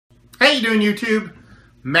How you doing, YouTube?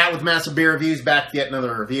 Matt with Massive Beer Reviews, back with yet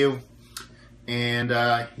another review. And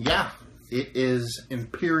yeah, it is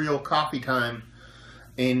Imperial coffee time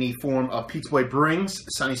in the form of Pizza Boy Brewing's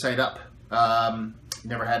Sunny Side Up.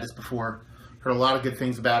 Never had this before. Heard a lot of good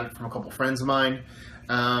things about it from a couple friends of mine.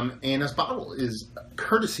 And this bottle is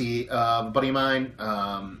courtesy of a buddy of mine,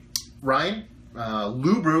 Ryan.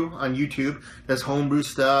 Lou Brew on YouTube, does homebrew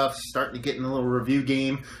stuff, starting to get in the little review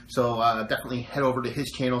game, so definitely head over to his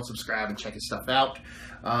channel, subscribe, and check his stuff out.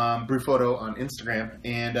 Brew Photo on Instagram,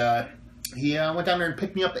 and he went down there and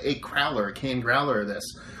picked me up a crowler, a canned growler of this.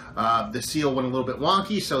 The seal went a little bit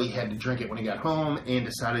wonky, so he had to drink it when he got home, and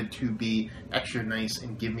decided to be extra nice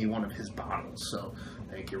and give me one of his bottles, so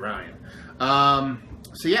thank you, Ryan.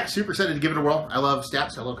 So yeah, super excited to give it a whirl. I love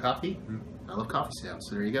stouts, I love coffee. I love coffee stouts,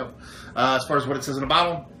 so there you go. As far as what it says in the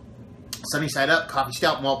bottle, Sunny Side Up, coffee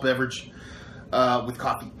stout malt beverage with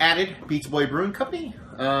coffee added, Pizza Boy Brewing Company,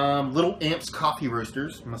 Little Amps Coffee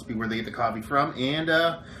Roasters, must be where they get the coffee from, and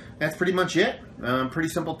that's pretty much it. Pretty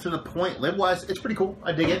simple to the point. Lid-wise, it's pretty cool.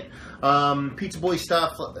 I dig it. Pizza Boy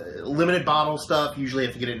stuff, limited bottle stuff, usually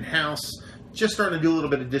have to get it in-house. Just starting to do a little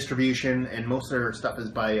bit of distribution, and most of their stuff is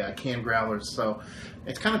by canned growlers, so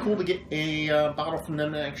it's kind of cool to get a bottle from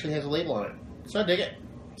them that actually has a label on it. So I dig it.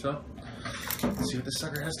 So let's see what this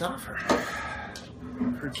sucker has to offer.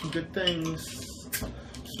 I've heard some good things,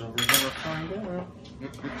 so we're gonna find out.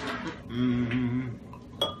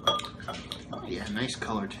 Oh yeah, nice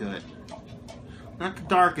color to it. Not the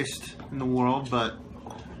darkest in the world, but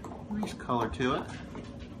nice color to it.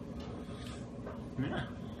 Yeah.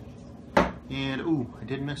 And, ooh, I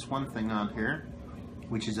did miss one thing on here,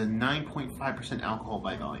 which is a 9.5% alcohol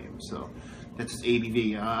by volume. So that's its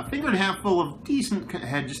ABV. Finger and a half full of decent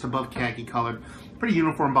head, just above khaki colored. Pretty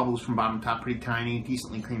uniform bubbles from bottom to top, pretty tiny,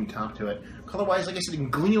 decently creamy top to it. Color-wise, like I said, you can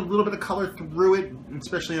glean a little bit of color through it,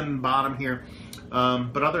 especially on the bottom here.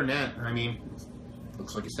 But other than that, I mean,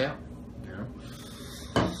 looks like a stout, you know?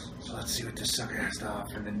 So let's see what this sucker has to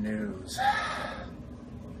offer in the nose.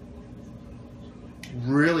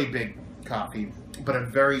 Really big coffee, but a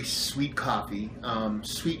very sweet coffee.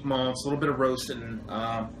 Sweet malts, a little bit of roasted, and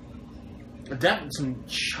definitely some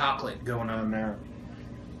chocolate going on there.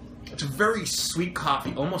 It's a very sweet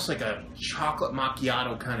coffee, almost like a chocolate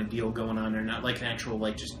macchiato kind of deal going on there, not like an actual,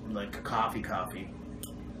 like, just like a coffee.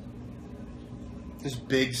 Just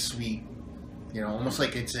big, sweet, you know, almost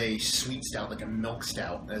like it's a sweet stout, like a milk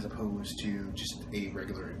stout, as opposed to just a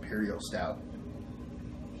regular Imperial Stout.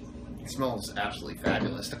 It smells absolutely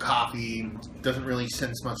fabulous. The coffee doesn't really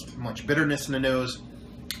sense much bitterness in the nose.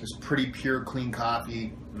 It's pretty pure, clean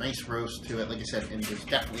coffee. Nice roast to it, like I said, and there's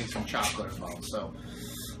definitely some chocolate involved. So,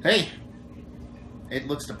 hey, it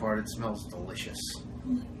looks the part. It smells delicious.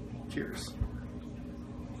 Cheers.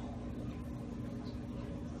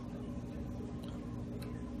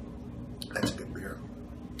 That's a good beer.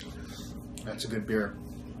 That's a good beer.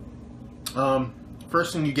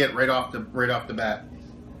 First thing you get right off the bat.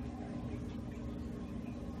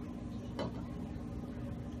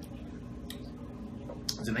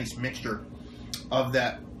 It's a nice mixture of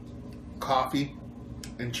that coffee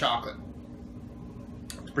and chocolate.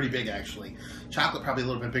 It's pretty big, actually. Chocolate probably a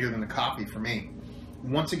little bit bigger than the coffee for me.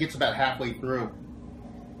 Once it gets about halfway through,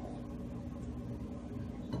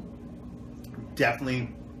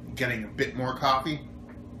 definitely getting a bit more coffee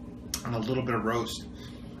and a little bit of roast.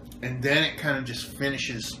 And then it kind of just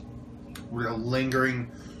finishes with a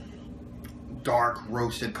lingering, dark,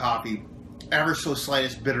 roasted coffee. Ever so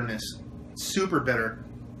slightest bitterness. Super bitter.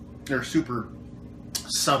 Or super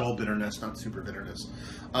subtle bitterness, not super bitterness.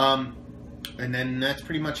 And then that's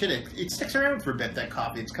pretty much it. It sticks around for a bit, that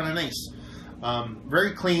coffee. It's kind of nice.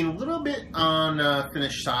 Very clean, a little bit on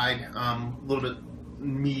finish side, a little bit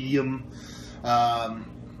medium,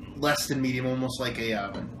 less than medium, almost like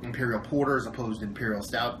a Imperial Porter as opposed to Imperial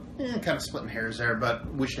Stout. Kind of splitting hairs there, but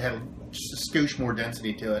wish it had just a skosh more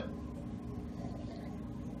density to it.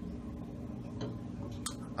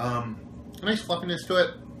 A nice fluffiness to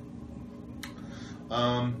it.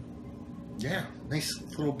 Yeah, nice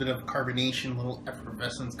little bit of carbonation, little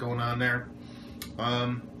effervescence going on there.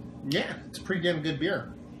 Yeah, it's a pretty damn good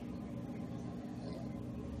beer.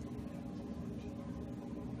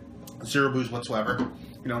 0 booze whatsoever.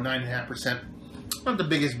 You know, 9.5%. Not the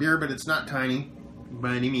biggest beer, but it's not tiny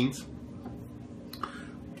by any means.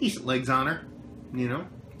 Decent legs on her. You know,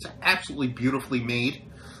 it's absolutely beautifully made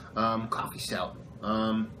coffee stout.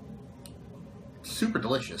 Super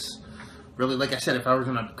delicious. Really, like I said, if I was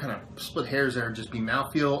going to kind of split hairs there, it'd just be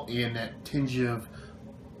mouthfeel and that tinge of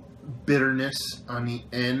bitterness on the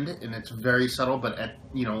end, and it's very subtle, but at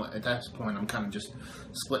that point I'm kind of just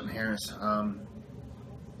splitting hairs.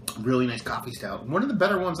 Really nice coffee stout. One of the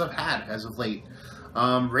better ones I've had as of late.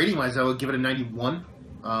 Rating wise, I would give it a 91.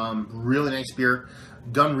 Really nice beer,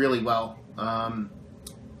 done really well.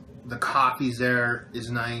 The coffee's there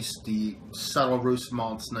is nice. The subtle roast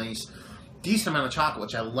malt's nice. Decent amount of chocolate,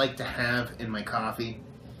 which I like to have in my coffee.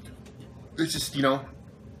 It's just, you know,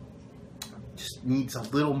 just needs a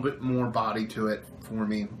little bit more body to it for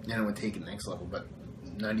me, and it would take it next level. But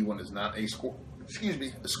 91 is not a score. Excuse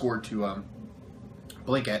me, a score to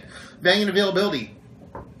blink at. Value and availability.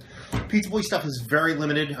 Pizza Boy stuff is very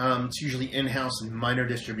limited. It's usually in-house and minor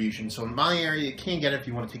distribution. So in my area, you can get it if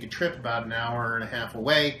you want to take a trip about an hour and a half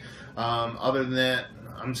away. Other than that,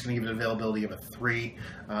 I'm just going to give it an availability of a 3.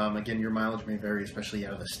 Again, your mileage may vary, especially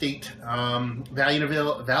out of the state. Value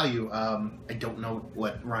and value. I don't know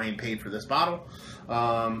what Ryan paid for this bottle.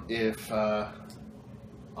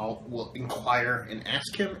 We'll inquire and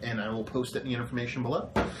ask him, and I will post it in the information below.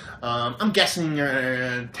 I'm guessing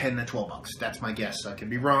 10 to 12 bucks. That's my guess. I could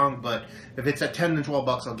be wrong, but if it's at 10 to 12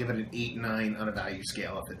 bucks, I'll give it an 8, 9 on a value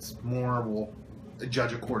scale. If it's more, we'll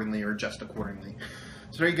judge accordingly or adjust accordingly.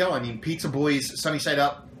 So there you go. I mean, Pizza Boy's Sunny Side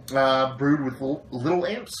Up, brewed with Little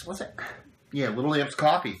Amps. What's it? Yeah, Little Amps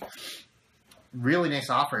coffee. Really nice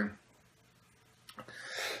offering.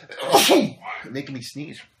 Making me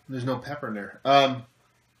sneeze. There's no pepper in there.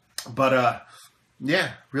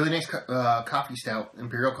 Yeah, really nice coffee stout,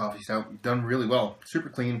 Imperial coffee stout, done really well. Super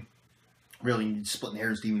clean. Really splitting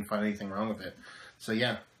hairs to even find anything wrong with it. So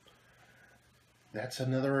yeah, that's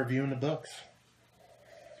another review in the books.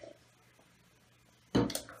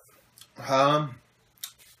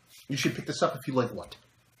 You should pick this up if you like what?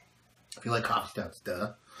 If you like coffee stouts,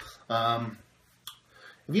 duh.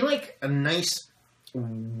 If you like a nice,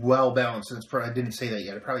 well-balanced, I didn't say that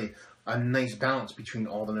yet, probably a nice balance between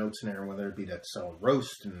all the notes in there, whether it be that subtle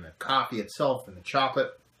roast and the coffee itself and the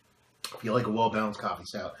chocolate. If you like a well-balanced coffee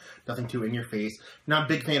stout, nothing too in your face. Not a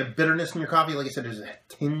big fan of bitterness in your coffee. Like I said, there's a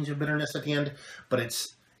tinge of bitterness at the end, but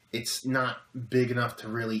it's not big enough to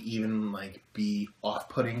really even like be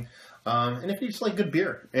off-putting. And if you just like good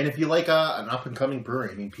beer, and if you like an up-and-coming brewery,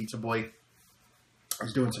 I mean, Pizza Boy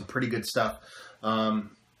is doing some pretty good stuff.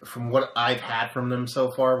 From what I've had from them so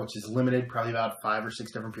far, which is limited, probably about 5 or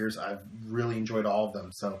 6 different beers, I've really enjoyed all of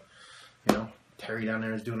them. So, you know, Terry down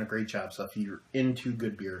there is doing a great job. So if you're into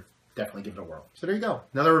good beer, definitely give it a whirl. So there you go.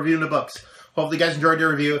 Another review in the books. Hopefully you guys enjoyed the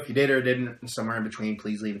review. If you did or didn't, somewhere in between,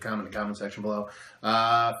 please leave a comment in the comment section below.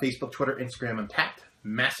 Facebook, Twitter, Instagram, Untapped.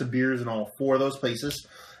 Massive beers in all 4 of those places.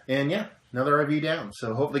 And yeah, another review down.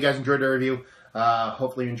 So hopefully you guys enjoyed the review.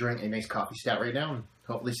 Hopefully you're enjoying a nice coffee stout right now. And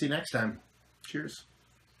hopefully see you next time. Cheers.